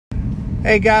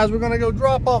Hey guys, we're gonna go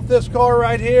drop off this car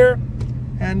right here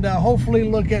and hopefully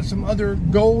look at some other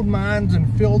gold mines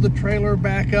and fill the trailer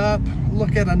back up.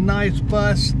 Look at a nice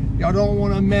bus. Y'all don't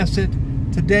want to miss it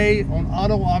today on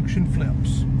Auto Auction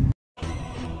Flips.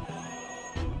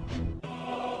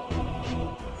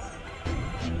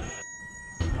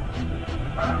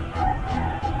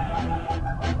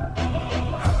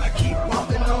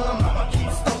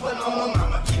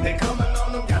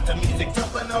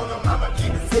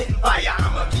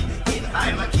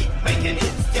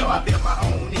 I built my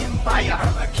own empire.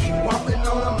 I'ma keep walking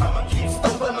on them, I'ma keep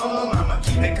stomping on them, I'ma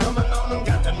keep it coming on them,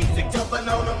 got the music jumping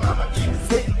on them, I'ma keep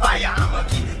setting fire, I'ma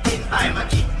keep getting high, I'ma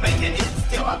keep making it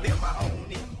still. I built my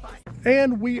own empire.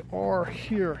 And we are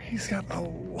here. He's got a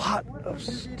lot of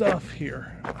stuff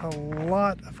here, a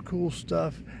lot of cool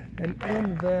stuff. And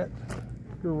in that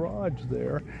garage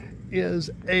there is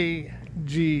a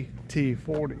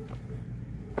GT40.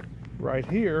 Right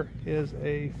here is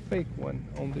a fake one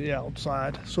on the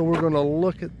outside. So we're going to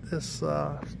look at this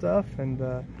stuff and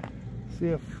see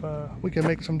if we can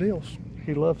make some deals.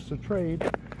 He loves to trade,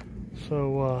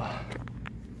 so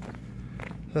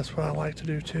that's what I like to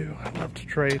do too. I love to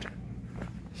trade.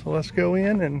 So let's go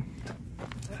in and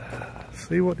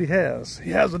see what he has.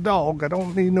 He has a dog. I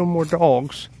don't need no more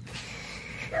dogs.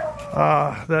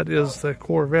 That is the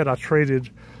Corvette I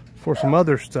traded for some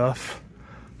other stuff.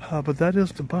 But that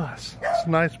is the bus. It's a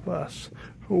nice bus.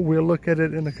 We'll look at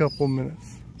it in a couple of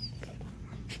minutes.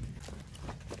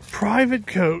 Private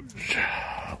coach.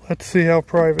 Let's see how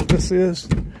private this is.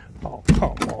 Oh,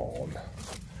 come on.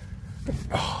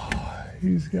 Oh,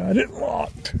 he's got it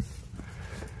locked.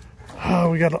 Oh,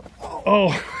 we got a...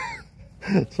 Oh,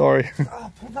 sorry.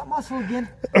 Oh, pull that muscle again.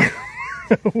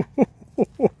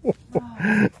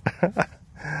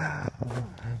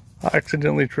 I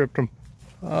accidentally tripped him.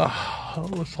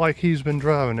 Looks like he's been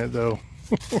driving it though.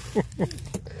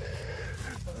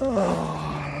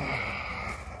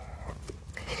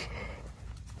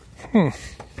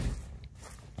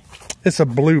 It's a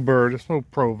Bluebird. It's no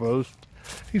Provost.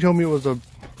 He told me it was a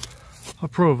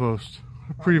Provost,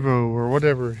 a Prevo, or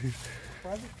whatever.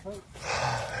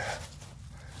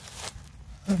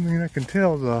 I mean, I can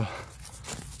tell the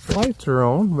lights are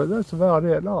on, but that's about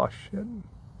it. Oh shit!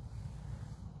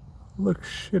 Looks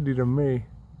shitty to me.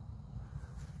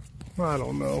 I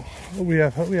don't know. We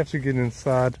have to get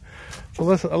inside. So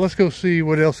let's go see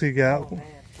what else he got. Oh,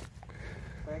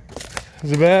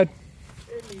 is it bad?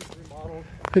 it needs remodeled.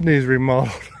 It needs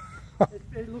remodeled.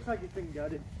 It looks like it's been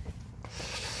gutted.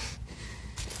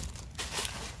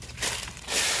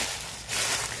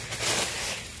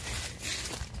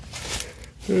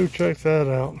 Ooh, check that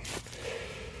out.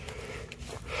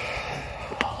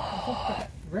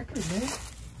 Record, man.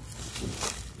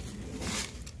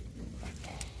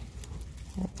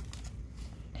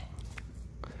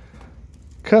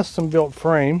 Custom built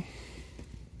frame.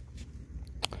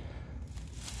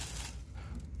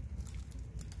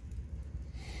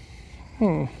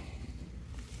 You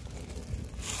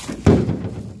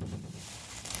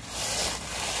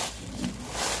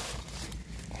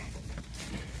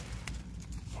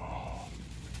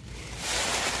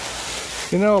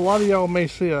know, a lot of y'all may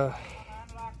see a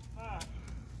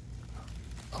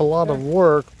lot of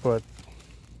work, but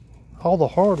all the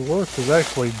hard work is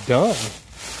actually done.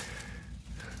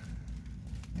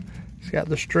 It's got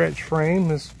the stretch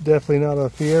frame. It's definitely not a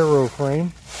Fiero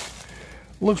frame.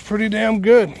 Looks pretty damn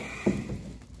good.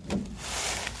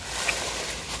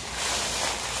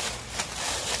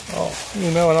 Oh,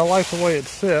 you know, and I like the way it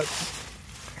sits.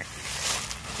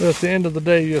 But at the end of the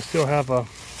day, you still have a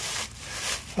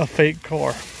fake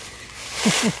car.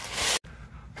 I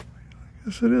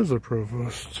guess it is a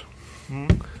Provost. Oh,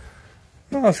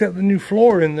 it's got the new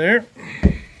floor in there.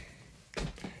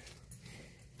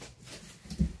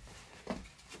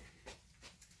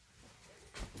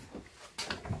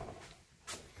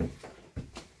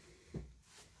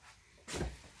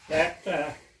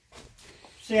 That,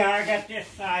 see how I got this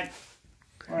side?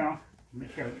 Well, let me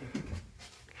show you.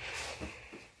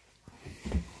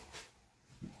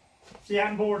 See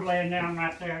that board laying down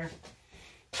right there?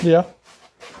 Yeah.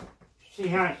 See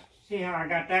how I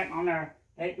got that on there?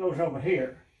 It goes over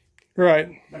here.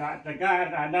 Right. But the guy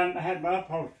that I done had my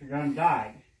upholstery done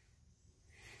died.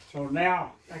 So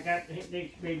now it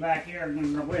needs to be back here, and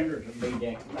then the windows will be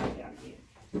decked back down here.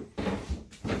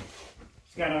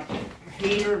 It's got a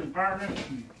heater and furnace,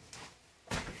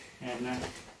 and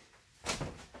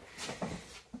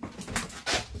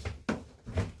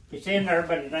it's in there,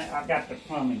 but I've got the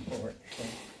plumbing for it. So.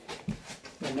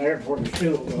 And there's where the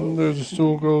stool goes. There's a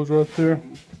stool goes right there.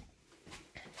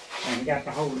 And we got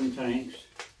the holding things.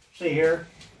 See here?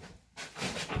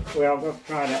 Well, we'll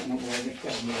try that one more. Just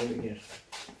got to move this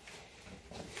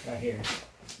right here.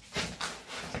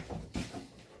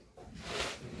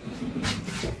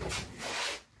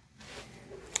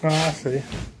 Oh, I see.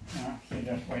 See,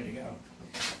 that's the way to go.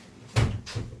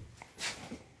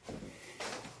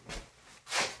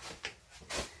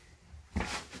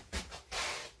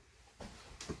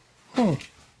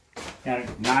 Got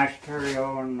a nice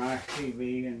stereo and nice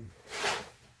TV and.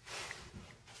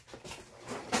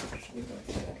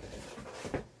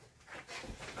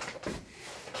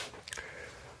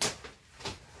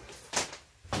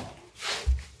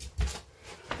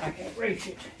 I can't reach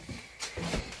it.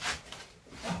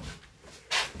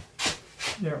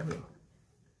 There we go.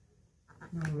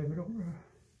 Now leave it over.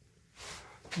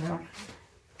 Well,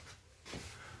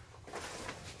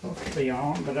 supposed to be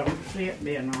on, but I don't see it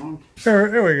being on.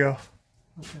 There we go.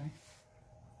 Okay.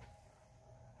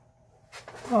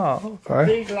 Oh, okay.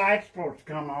 These lights supposed to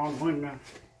come on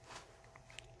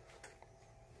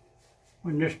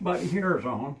when this button here is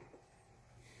on.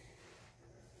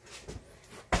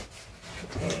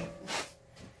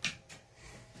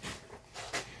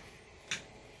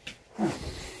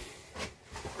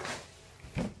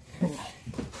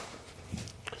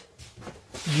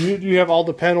 Do you have all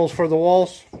the panels for the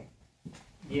walls?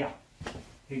 Yeah.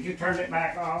 Did you turn it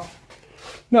back off?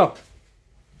 No.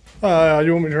 You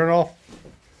want me to turn it off?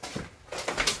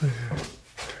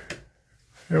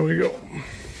 There we go.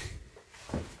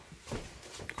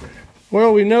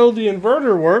 Well, we know the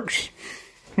inverter works.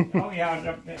 Oh yeah,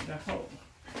 the whole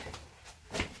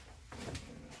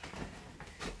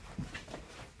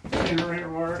generator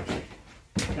works.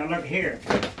 Now look here.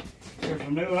 There's a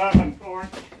new oven for it.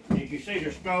 Did you see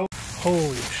the stove?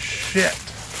 Holy shit.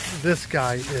 This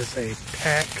guy is a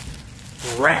pack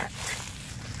rat.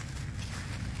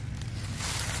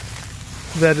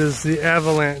 That is the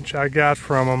Avalanche I got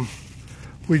from him.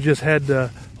 We just had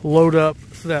to load up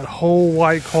that whole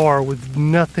white car with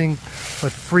nothing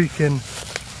but freaking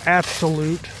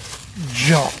absolute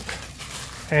junk.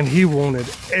 And he wanted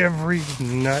every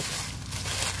nut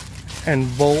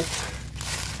and bolt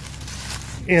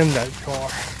in that car.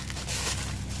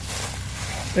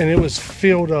 And it was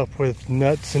filled up with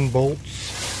nuts and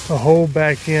bolts. The whole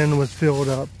back end was filled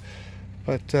up.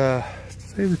 But to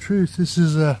say the truth, this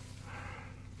is a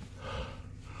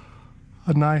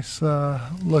nice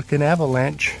looking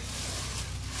Avalanche.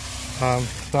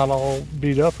 It's not all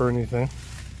beat up or anything.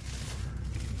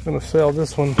 I'm gonna sell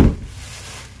this one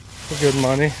for good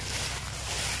money.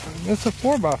 It's a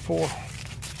 4x4.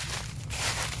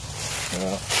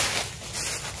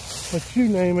 But you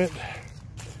name it,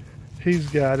 he's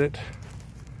got it.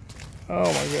 Oh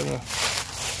my goodness.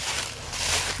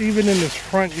 Even in his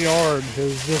front yard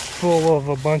is just full of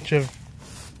a bunch of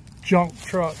junk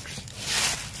trucks.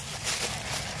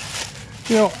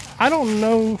 You know, I don't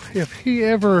know if he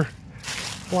ever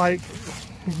like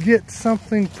gets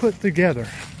something put together,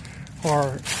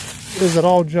 or is it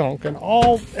all junk? And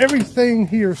everything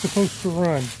here is supposed to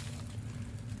run.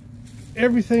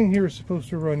 Everything here is supposed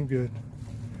to run good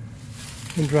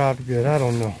and drive good. I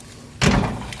don't know.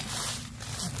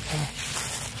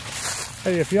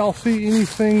 Hey, if y'all see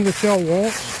anything that y'all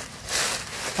want,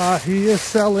 he is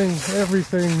selling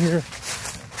everything here.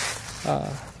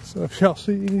 So if y'all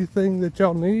see anything that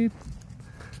y'all need,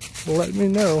 let me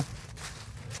know,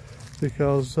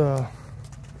 because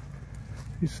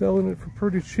he's selling it for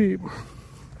pretty cheap.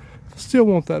 Still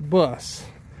want that bus.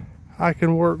 I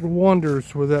can work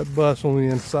wonders with that bus on the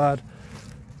inside,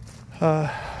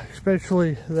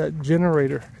 especially that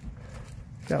generator.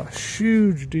 Got a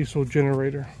huge diesel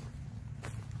generator,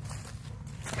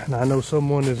 and I know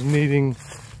someone is needing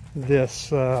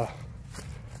this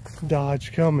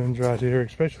Dodge Cummins right here,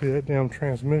 especially that damn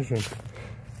transmission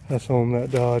that's on that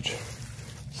Dodge.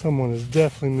 Someone is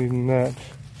definitely needing that.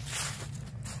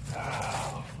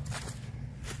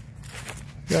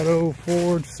 Got old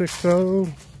Ford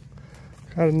 6.0.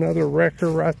 Got another wrecker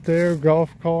right there, golf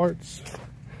carts.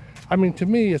 I mean, to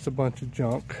me, it's a bunch of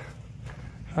junk.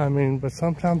 I mean, but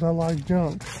sometimes I like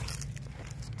junk.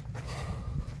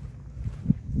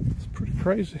 It's pretty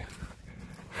crazy.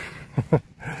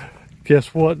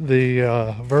 Guess what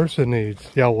the Versa needs?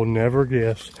 Y'all will never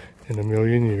guess in a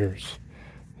million years.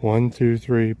 1, 2,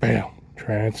 3, bam.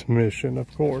 Transmission,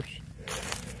 of course.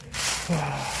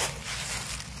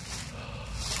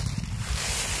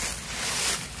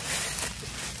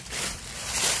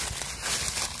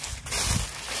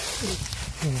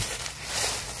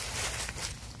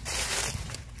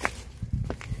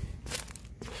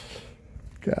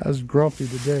 Guy's grumpy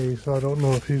today, so I don't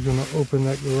know if he's gonna open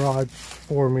that garage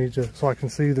for me so I can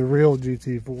see the real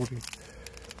GT40.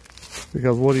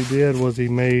 because what he did was he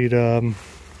made,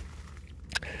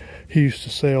 he used to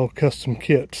sell custom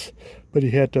kits, but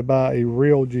he had to buy a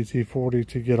real GT40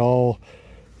 to get all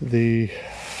the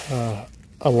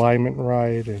alignment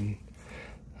right and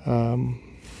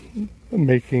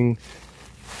making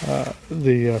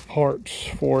the parts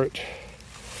for it.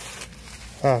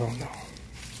 I don't know.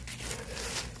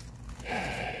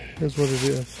 Here's what it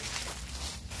is.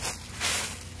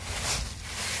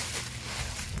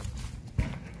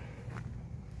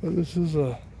 But this is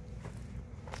a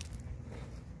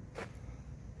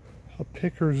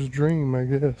picker's dream, I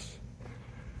guess.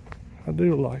 I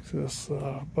do like this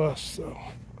bus though,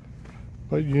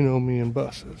 but you know me and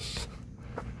buses.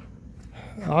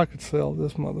 I could sell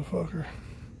this motherfucker,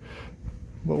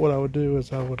 but what I would do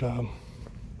is I would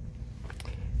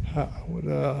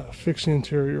fix the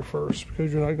interior first,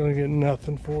 because you're not going to get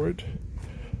nothing for it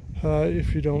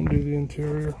if you don't do the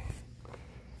interior.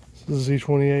 This is a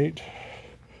Z28.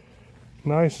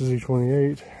 Nice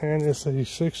Z28, and it's a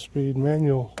 6-speed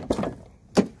manual.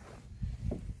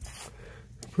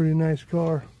 Pretty nice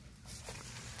car.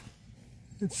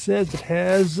 It says it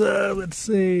has, let's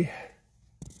see,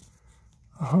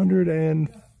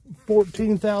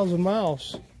 114,000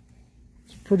 miles.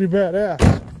 It's pretty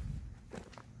badass.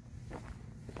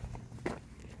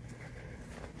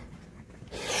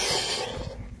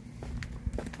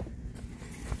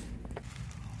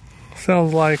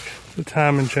 Sounds like the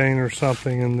timing chain or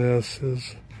something in this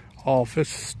is off. It's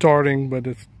starting, but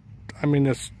it's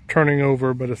turning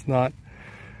over, but it's not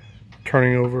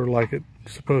turning over like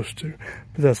it's supposed to.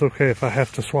 But that's okay. If I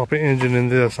have to swap an engine in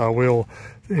this, I will.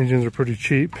 The engines are pretty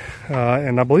cheap,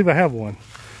 and I believe I have one.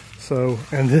 So,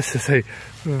 and this is a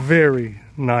very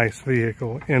nice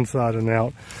vehicle inside and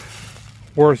out.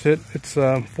 Worth it. It's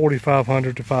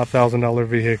 $4,500 to $5,000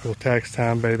 vehicle. Tax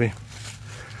time, baby.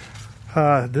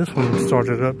 This one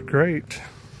started up great.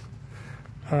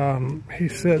 He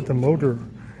said the motor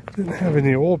didn't have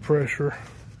any oil pressure,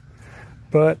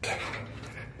 but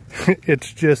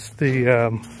it's just the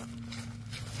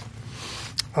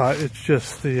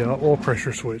oil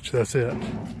pressure switch. That's it.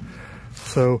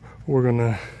 So we're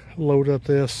gonna load up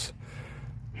this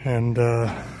and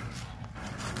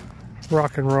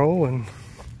rock and roll and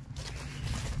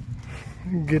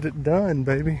get it done,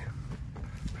 baby.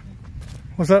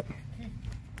 What's up?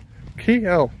 Key?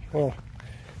 Oh, well,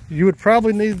 you would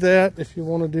probably need that if you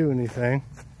want to do anything.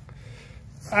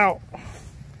 Ow.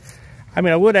 I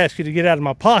mean, I would ask you to get out of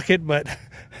my pocket, but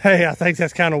hey, I think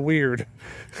that's kind of weird.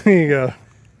 Here you go.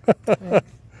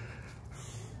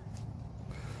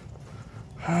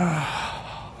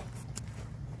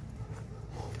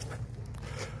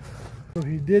 So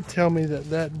he did tell me that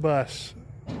that bus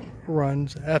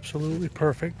runs absolutely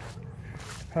perfect,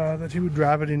 that he would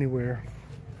drive it anywhere.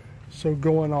 So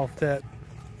going off that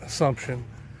assumption,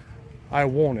 I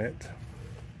want it.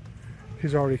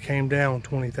 He's already came down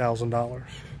 $20,000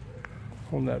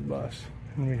 on that bus,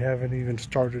 and we haven't even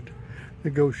started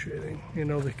negotiating. You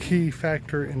know, the key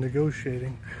factor in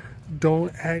negotiating,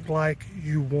 don't act like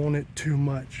you want it too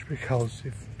much, because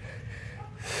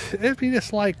if you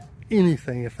just like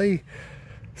anything, if they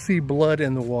see blood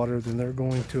in the water, then they're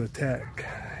going to attack.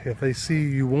 If they see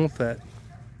you want that,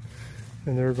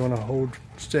 then they're going to hold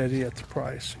steady at the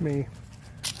price. Me,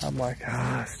 I'm like,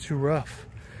 it's too rough.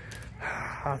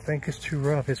 I think it's too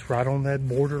rough. It's right on that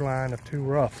borderline of too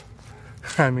rough.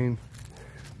 I mean,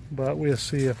 but we'll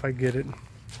see if I get it.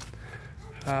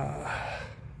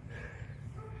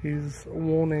 He's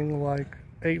wanting like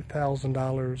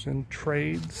 $8,000 in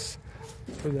trades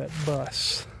for that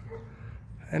bus,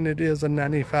 and it is a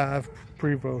 95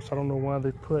 Prevost. I don't know why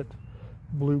they put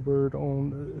Bluebird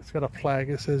on. It's got a flag.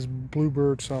 It says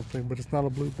Bluebird something, but it's not a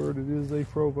Bluebird. It is a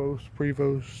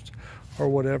Prevost, or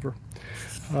whatever.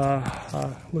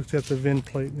 I looked at the VIN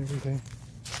plate and everything.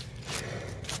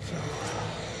 So,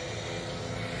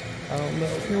 I don't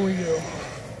know. Here we go.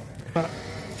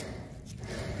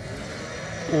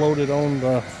 Loaded on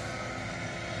the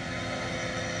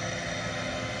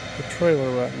trailer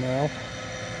right now.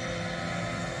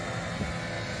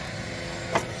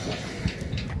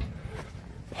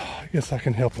 I guess I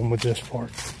can help him with this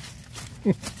part.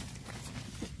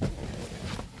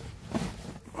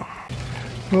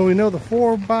 Well, we know the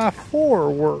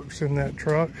 4x4 works in that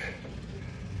truck.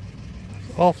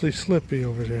 It's awfully slippy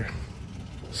over there.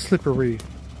 Slippery,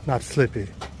 not slippy.